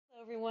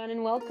Everyone,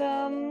 and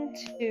welcome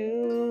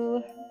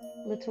to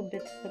Little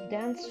Bits of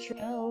Dance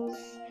Drills.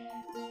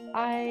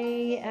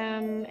 I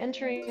am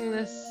entering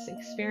this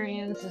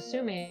experience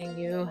assuming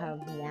you have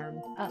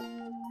warmed up.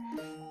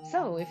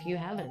 So, if you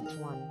haven't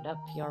warmed up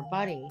your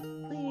body,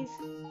 please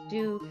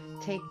do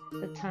take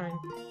the time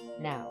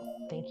now.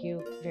 Thank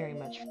you very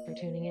much for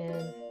tuning in.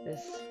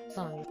 This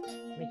song is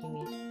making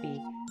me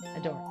be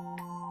adored.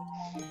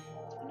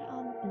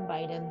 I'll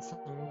invite in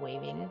some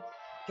waving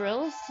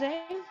drills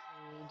today.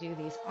 We do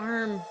these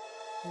arm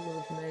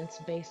movements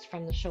based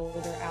from the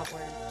shoulder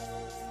outward.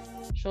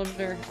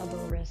 Shoulder,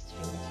 elbow, wrist,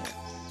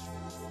 fingertips.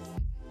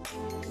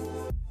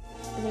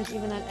 And there's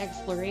even that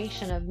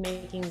exploration of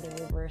making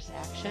the reverse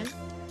action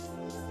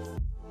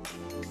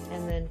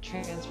and then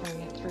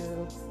transferring it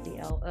through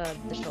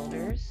the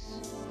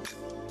shoulders.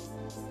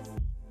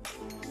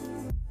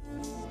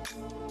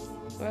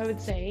 So I would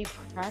say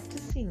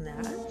practicing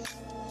that.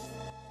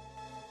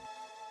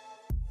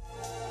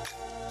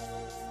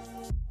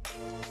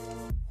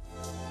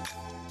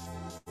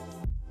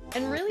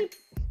 And really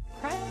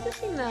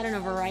practicing that in a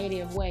variety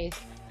of ways.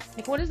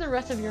 Like, what is the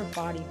rest of your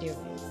body doing?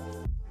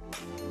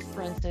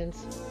 For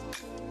instance,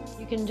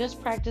 you can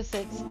just practice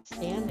it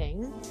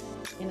standing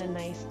in a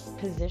nice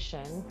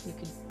position. You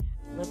could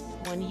lift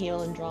one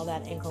heel and draw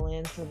that ankle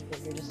in so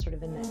that you're just sort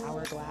of in the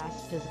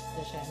hourglass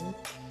position.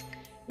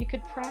 You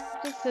could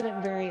practice it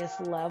at various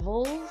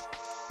levels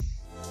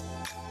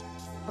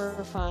for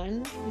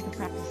fun. You can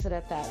practice it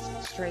at that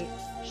straight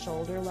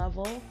shoulder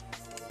level.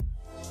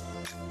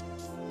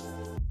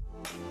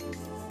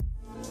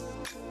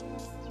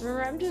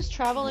 Remember, I'm just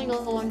traveling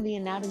along the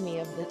anatomy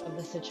of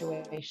the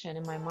situation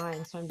in my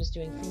mind. So I'm just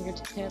doing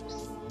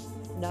fingertips,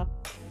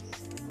 knuckles,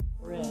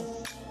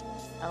 wrist,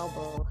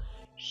 elbow,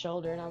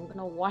 shoulder, and I'm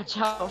gonna watch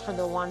out for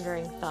the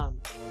wandering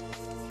thumb.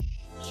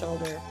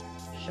 Shoulder,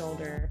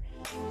 shoulder,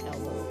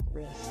 elbow,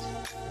 wrist,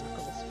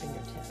 knuckles,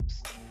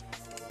 fingertips.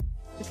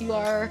 If you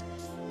are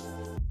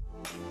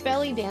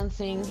belly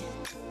dancing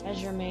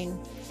as your main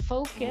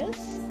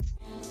focus,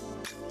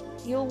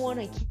 you'll want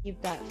to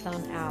keep that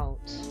thumb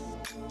out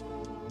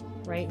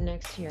right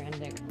next to your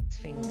index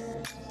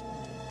fingers,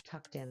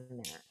 tucked in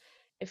there.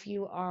 If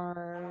you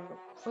are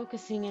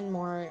focusing in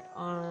more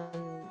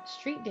on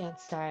street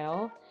dance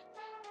style,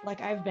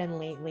 like I've been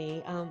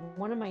lately,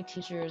 one of my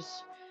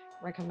teachers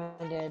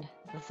recommended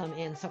the thumb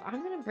in. So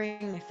I'm going to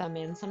bring my thumb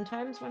in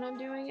sometimes when I'm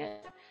doing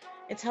it.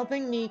 It's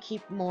helping me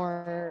keep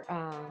more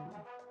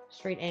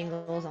straight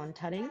angles on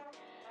tutting.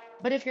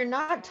 But if you're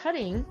not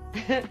tutting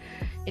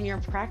in your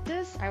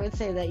practice, I would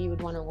say that you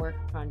would want to work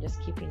on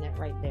just keeping it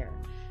right there.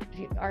 If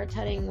you are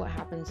tutting, what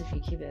happens if you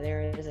keep it there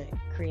is it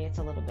creates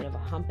a little bit of a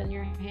hump in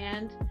your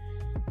hand.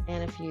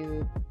 And if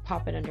you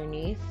pop it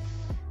underneath,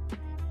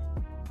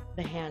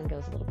 the hand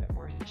goes a little bit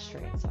more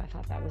straight. So I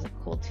thought that was a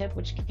cool tip,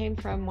 which came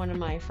from one of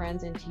my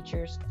friends and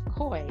teachers,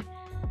 Koi.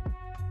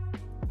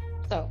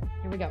 So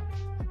here we go.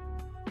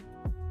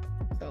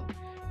 So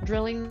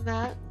drilling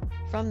that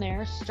from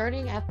there,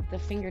 starting at the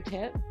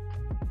fingertip.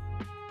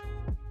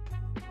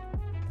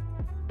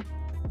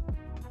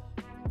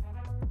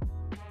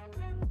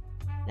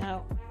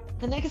 Now,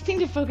 the next thing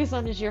to focus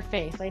on is your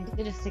face. I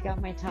did just stick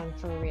out my tongue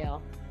for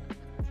real.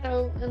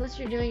 So, unless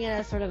you're doing it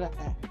as sort of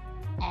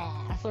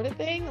a sort of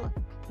thing,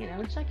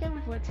 check in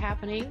with what's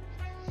happening.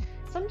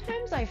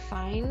 Sometimes I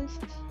find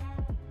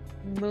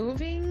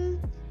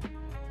moving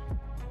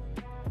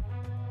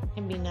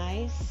can be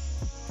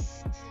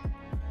nice.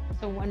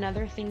 So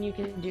another thing you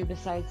can do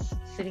besides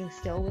sitting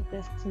still with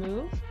this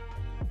move,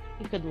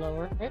 you could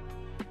lower it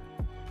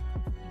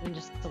even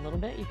just a little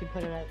bit. You could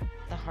put it at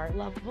the heart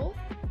level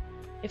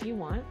if you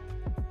want.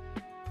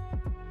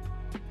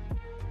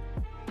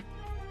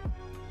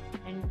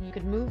 And you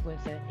could move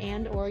with it,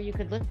 and or you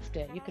could lift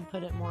it. You could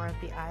put it more at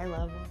the eye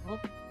level, or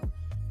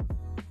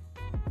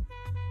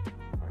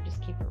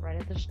just keep it right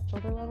at the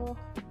shoulder level.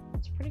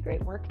 It's a pretty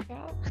great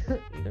workout,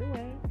 either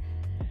way.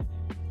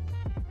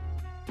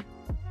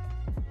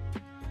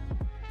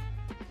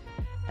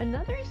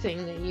 Another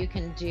thing that you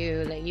can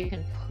do, that you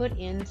can put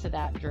into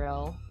that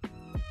drill,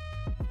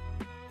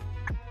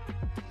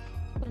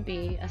 would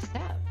be a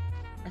step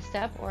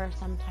or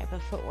some type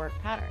of footwork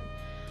pattern.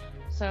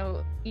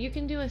 So you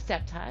can do a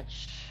step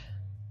touch,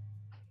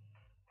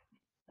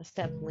 a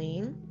step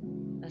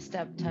lean, a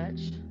step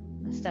touch,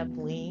 a step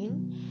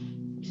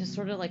lean, which is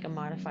sort of like a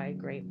modified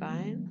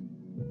grapevine,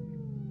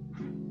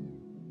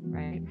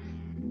 right?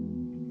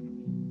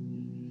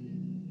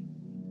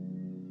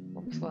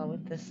 Works well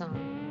with this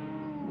song.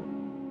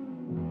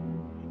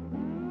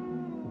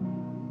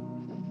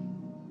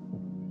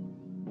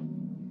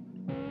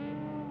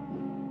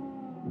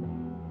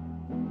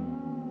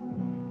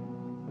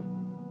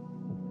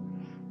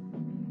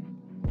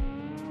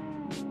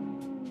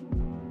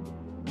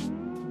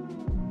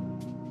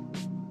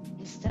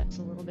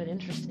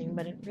 Interesting,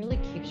 but it really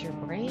keeps your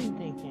brain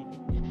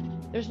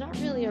thinking. There's not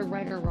really a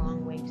right or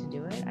wrong way to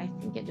do it. I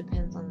think it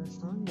depends on the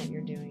song that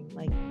you're doing.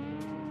 Like,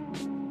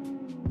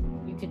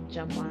 you could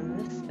jump on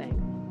this thing.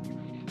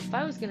 If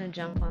I was going to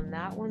jump on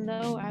that one,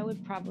 though, I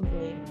would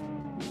probably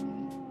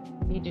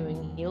Are you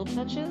doing heel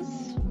touches?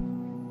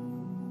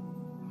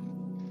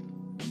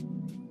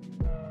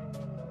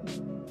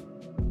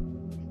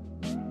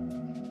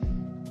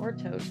 Or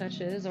toe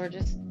touches, or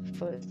just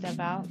foot step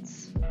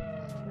outs,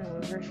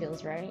 whatever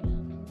feels right.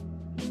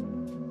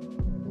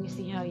 You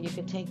see how you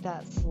could take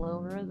that slow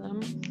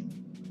rhythm,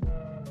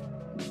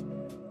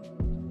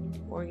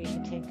 or you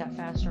could take that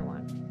faster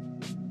one.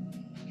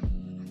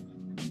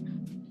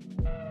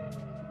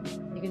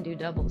 You can do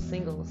doubles,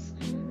 singles,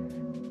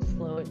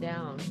 slow it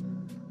down,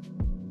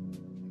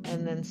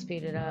 and then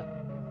speed it up,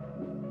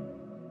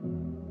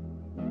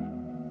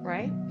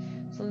 right?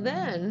 So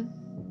then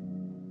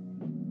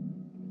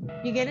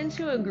you get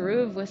into a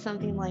groove with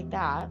something like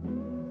that,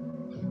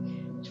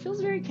 which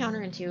feels very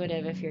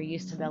counterintuitive if you're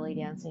used to belly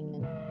dancing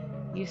and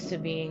used to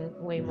being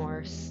way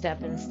more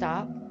step and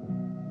stop,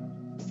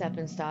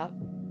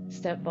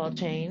 step ball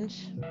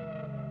change.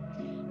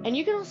 And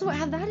you can also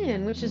add that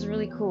in, which is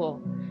really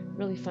cool.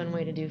 Really fun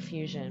way to do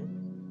fusion.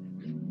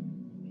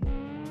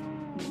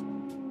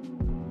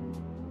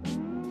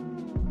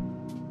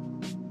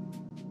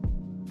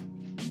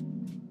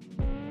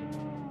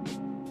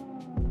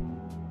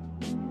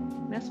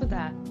 Mess with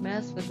that.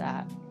 Mess with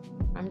that.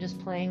 I'm just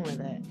playing with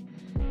it.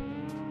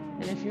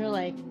 And if you're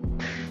like,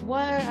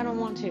 what? I don't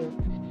want to.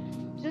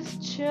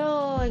 Just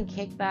chill and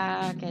kick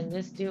back and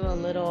just do a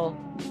little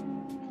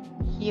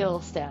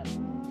heel step.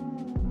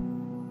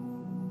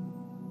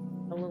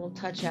 A little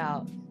touch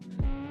out.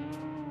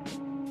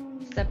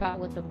 Step out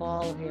with the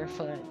ball of your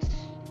foot.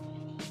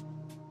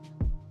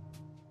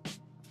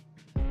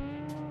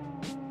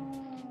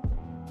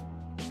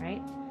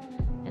 Right?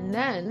 And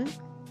then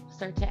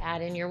start to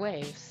add in your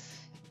waves.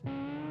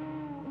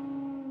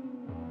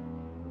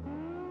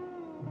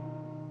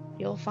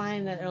 You'll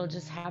find that it'll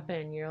just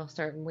happen. You'll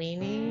start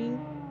leaning.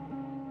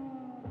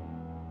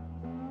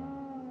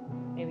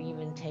 Maybe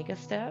even take a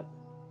step.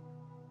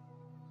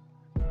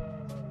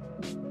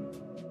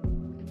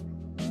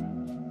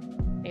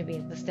 Maybe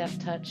it's a step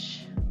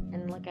touch.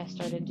 And like I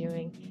started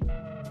doing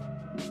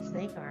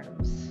snake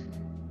arms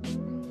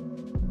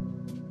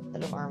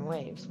instead of arm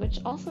waves, which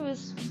also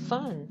is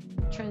fun.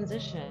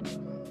 Transition.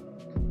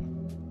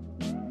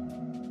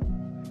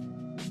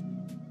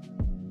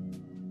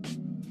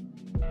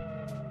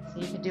 So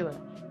you could do a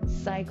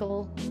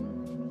cycle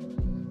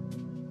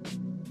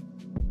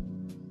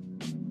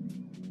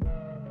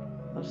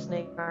of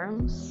snake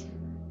arms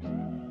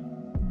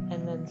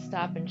and then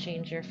stop and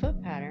change your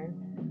foot pattern.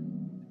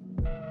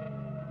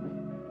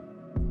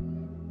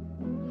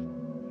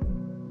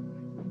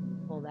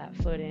 Pull that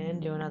foot in,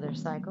 do another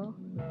cycle.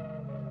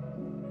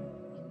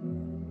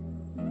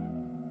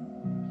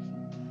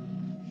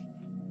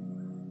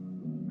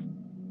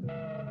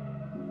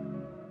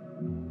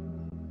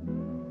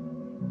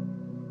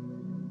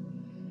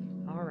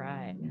 All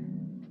right.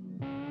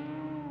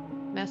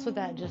 Mess with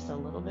that just a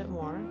little bit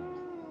more.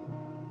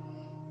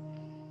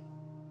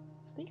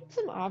 Think of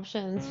some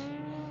options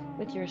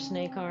with your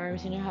snake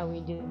arms. You know how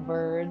we do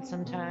birds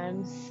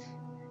sometimes?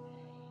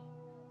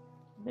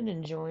 I've been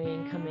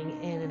enjoying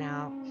coming in and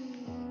out.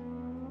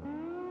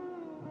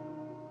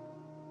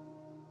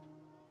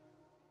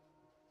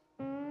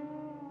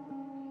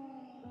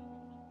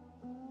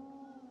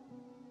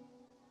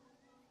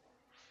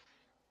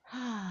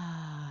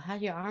 How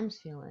your arms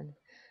feeling?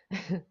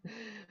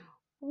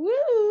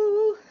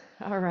 Woo!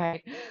 All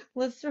right,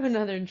 let's throw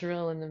another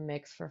drill in the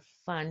mix for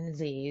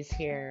funsies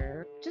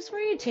here. Just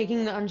where you're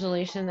taking the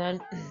undulation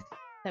then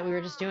that we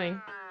were just doing,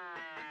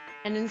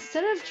 and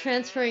instead of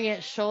transferring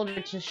it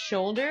shoulder to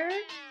shoulder,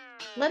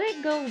 let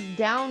it go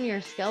down your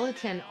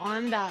skeleton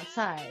on that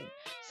side.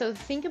 So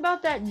think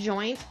about that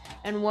joint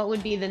and what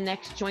would be the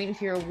next joint.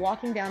 If you're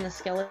walking down the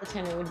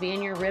skeleton, it would be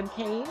in your rib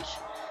cage.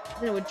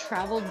 Then it would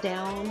travel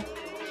down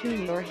to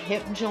your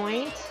hip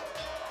joint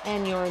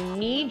and your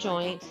knee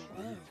joint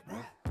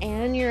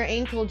and your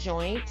ankle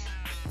joint.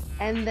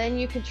 And then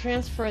you could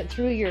transfer it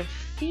through your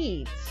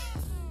feet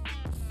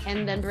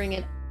and then bring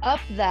it up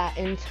that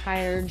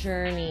entire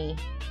journey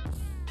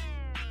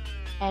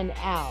and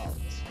out.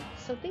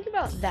 So think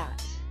about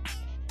that.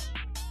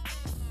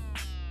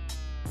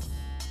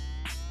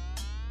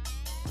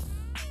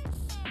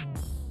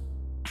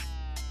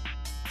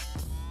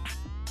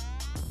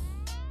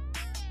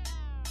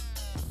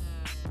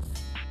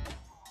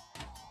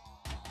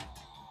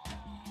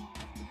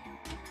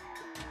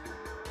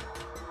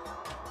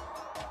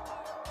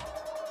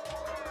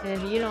 And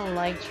if you don't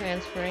like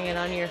transferring it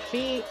on your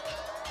feet,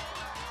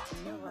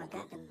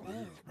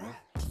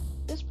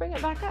 just bring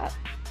it back up.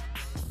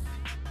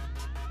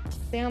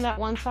 Stay on that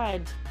one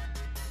side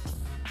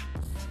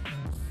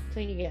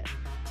until you get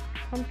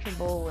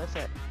comfortable with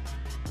it.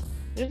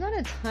 There's not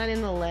a ton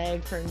in the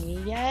leg for me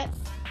yet,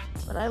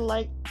 but I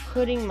like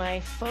putting my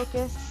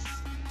focus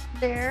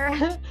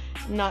there,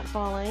 not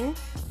falling,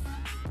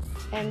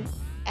 and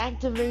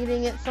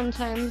activating it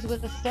sometimes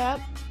with a step,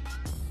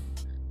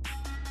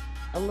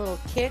 a little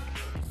kick.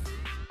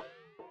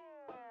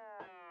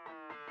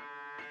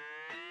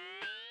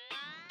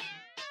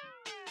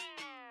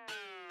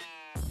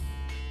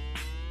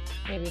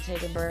 Maybe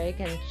take a break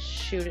and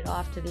shoot it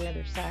off to the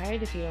other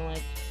side if you don't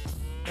like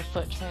the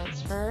foot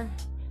transfer.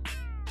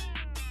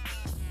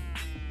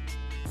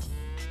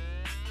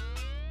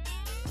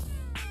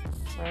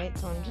 Right,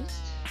 so I'm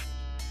just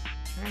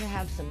trying to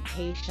have some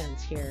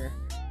patience here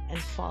and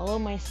follow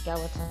my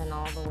skeleton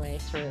all the way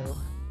through.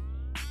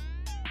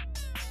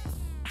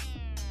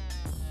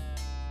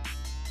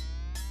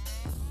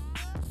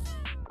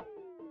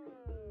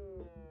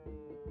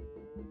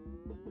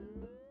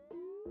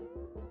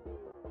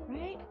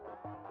 Right?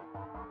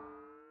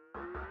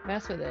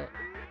 Mess with it.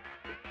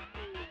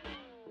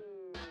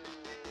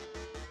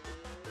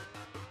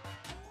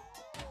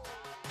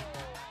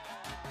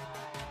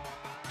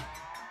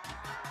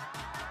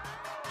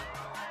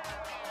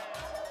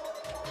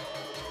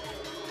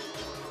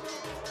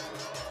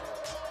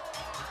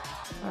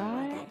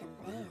 Right?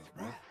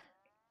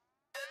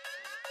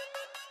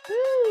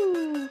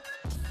 Woo!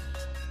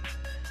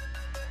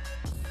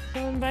 So I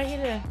invite you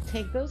to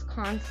take those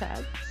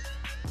concepts,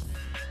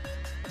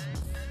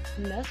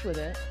 mess with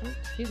it. Oh,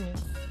 excuse me.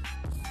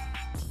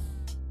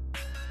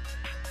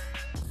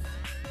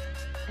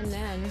 And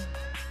then,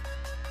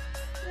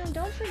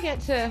 don't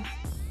forget to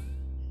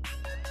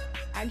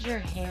add your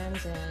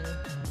hands in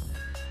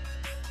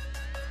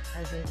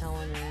as an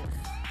element.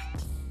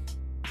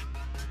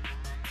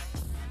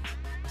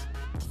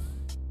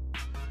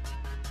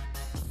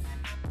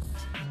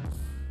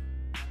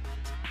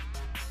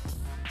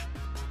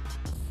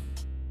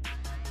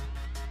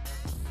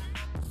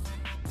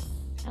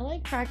 I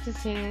like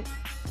practicing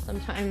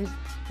sometimes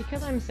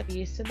because I'm so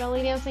used to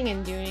belly dancing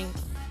and doing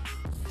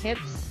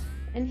hips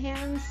and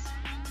hands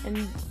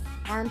and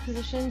arm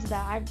positions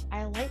that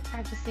I like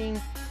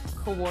practicing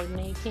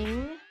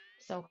coordinating.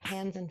 So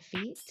hands and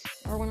feet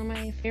are one of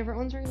my favorite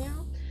ones right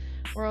now.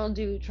 Or I'll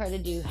try to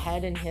do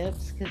head and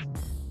hips because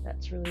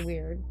that's really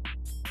weird.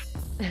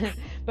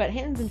 But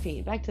hands and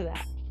feet, back to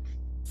that.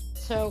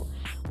 So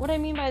what I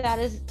mean by that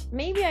is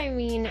maybe I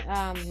mean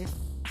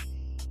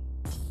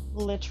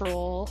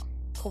literal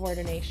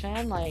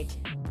coordination, like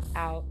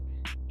out,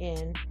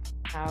 in,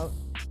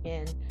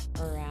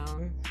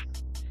 around.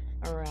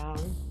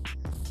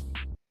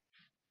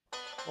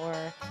 Or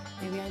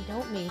maybe I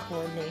don't mean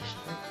coordination.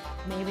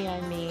 Maybe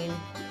I mean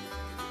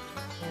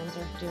hands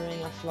are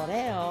doing a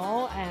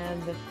floreo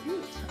and the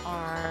feet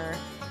are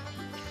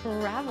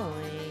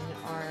traveling,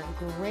 are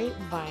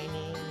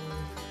grapevining,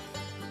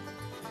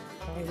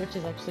 okay, which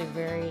is actually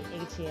very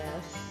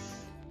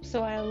ATS.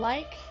 So I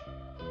like,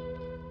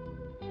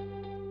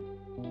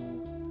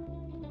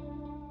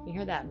 you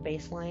hear that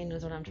bass line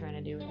is what I'm trying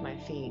to do with my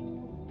feet.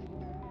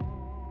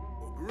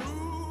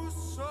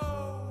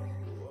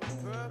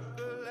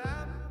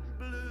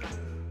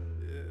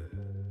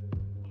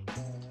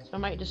 So I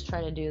might just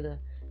try to do the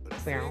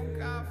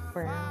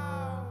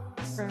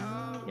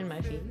in my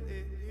feet.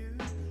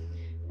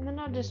 And then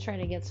I'll just try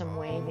to get some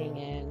waving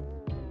in.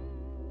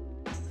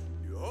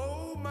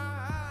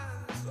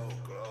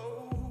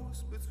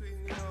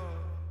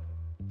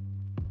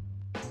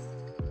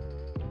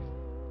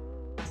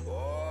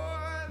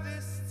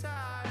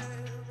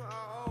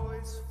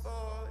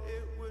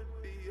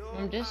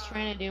 I'm just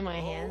trying to do my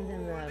hands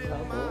in the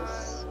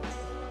vocals.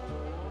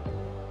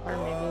 Or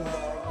maybe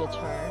the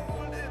guitar.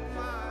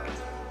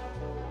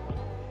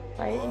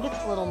 Right? It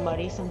gets a little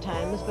muddy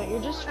sometimes, but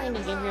you're just trying to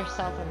give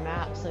yourself a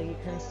map so you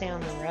can stay on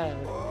the road.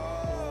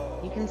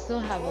 You can still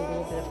have a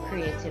little bit of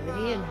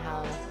creativity in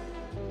how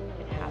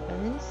it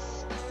happens.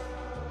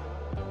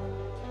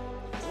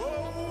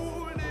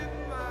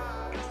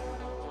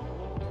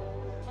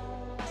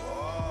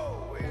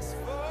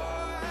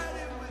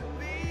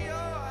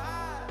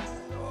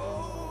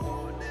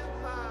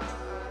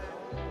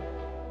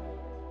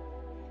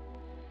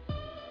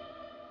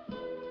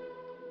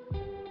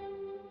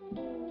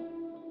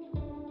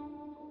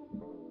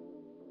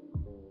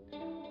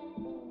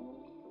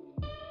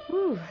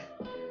 Whew.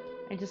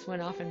 I just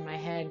went off in my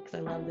head because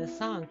I love this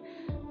song.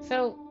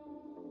 So,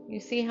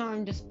 you see how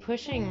I'm just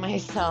pushing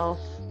myself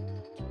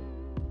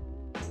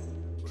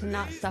to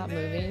not stop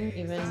moving,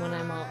 even when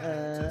I'm all,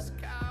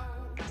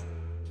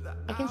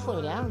 I can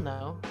slow down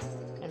though.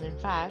 And in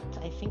fact,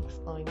 I think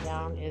slowing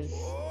down is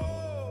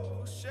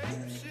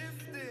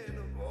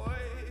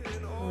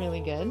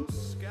really good.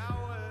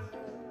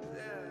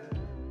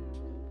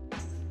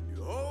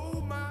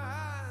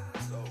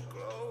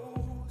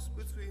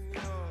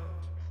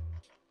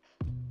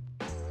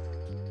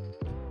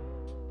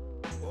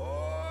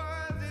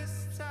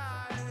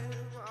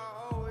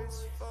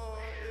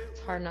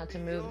 Hard not to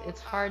move. It's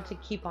hard to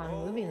keep on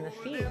moving the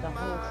feet the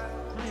whole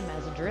time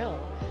as a drill.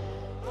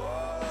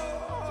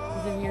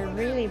 Because if you're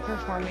really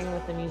performing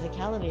with the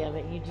musicality of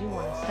it, you do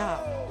want to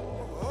stop.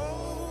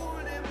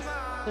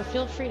 So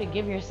feel free to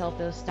give yourself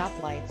those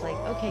stoplights. Like,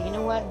 okay, you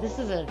know what? This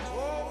is a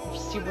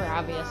super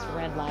obvious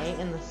red light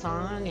in the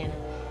song, and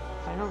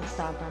if I don't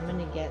stop, I'm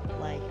gonna get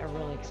like a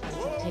really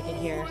expensive ticket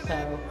here.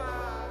 So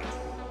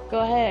go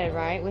ahead,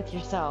 right, with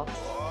yourself.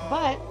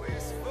 But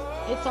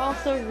it's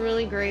also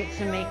really great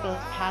to make those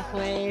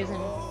pathways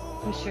and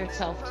push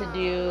yourself to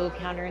do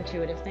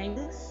counterintuitive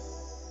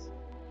things.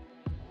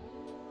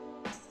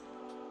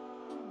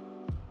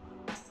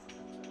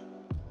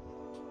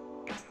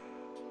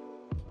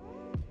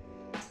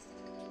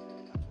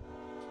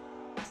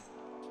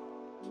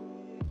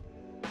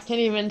 Can't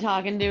even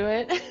talk and do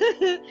it.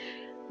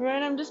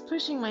 Right, I'm just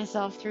pushing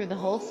myself through the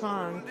whole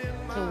song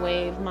to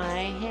wave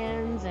my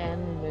hands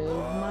and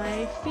move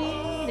my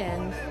feet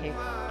and pick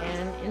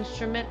an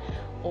instrument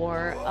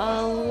or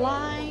a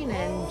line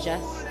and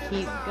just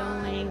keep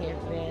going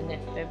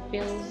if it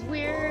feels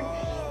weird.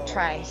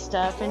 Try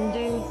stuff and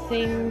do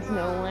things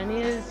no one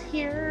is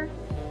here.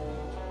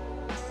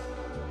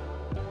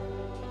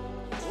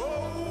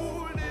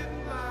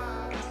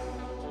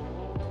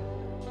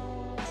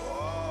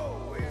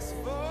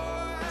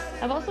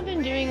 I've also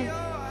been doing,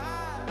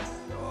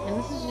 and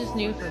this is just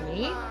new for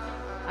me,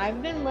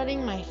 I've been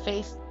letting my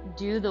face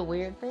do the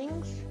weird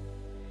things.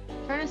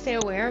 Trying to stay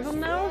aware of them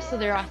though, so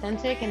they're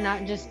authentic and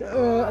not just,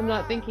 I'm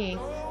not thinking,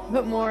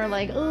 but more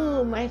like,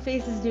 oh, my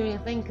face is doing a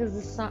thing because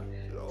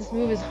this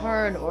move is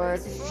hard, or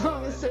this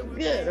song is so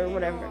good, or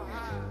whatever.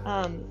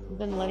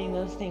 Been letting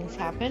those things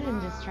happen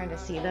and just trying to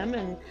see them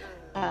and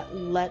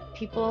let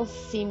people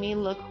see me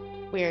look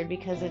weird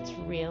because it's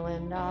real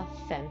and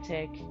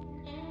authentic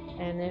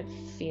and it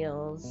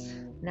feels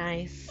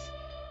nice.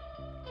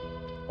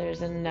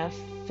 There's enough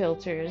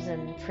filters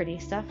and pretty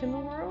stuff in the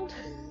world.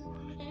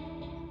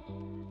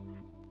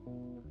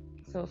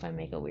 So if I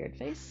make a weird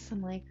face,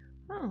 I'm like,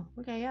 oh,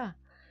 okay, yeah.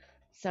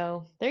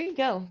 So there you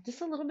go.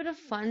 Just a little bit of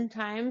fun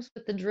times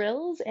with the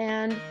drills,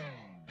 and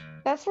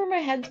that's where my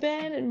head's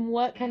been and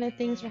what kind of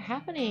things are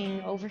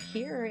happening over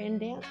here in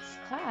dance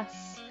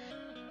class.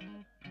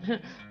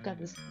 Got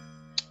this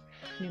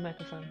new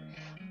microphone.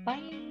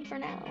 Bye for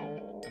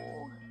now.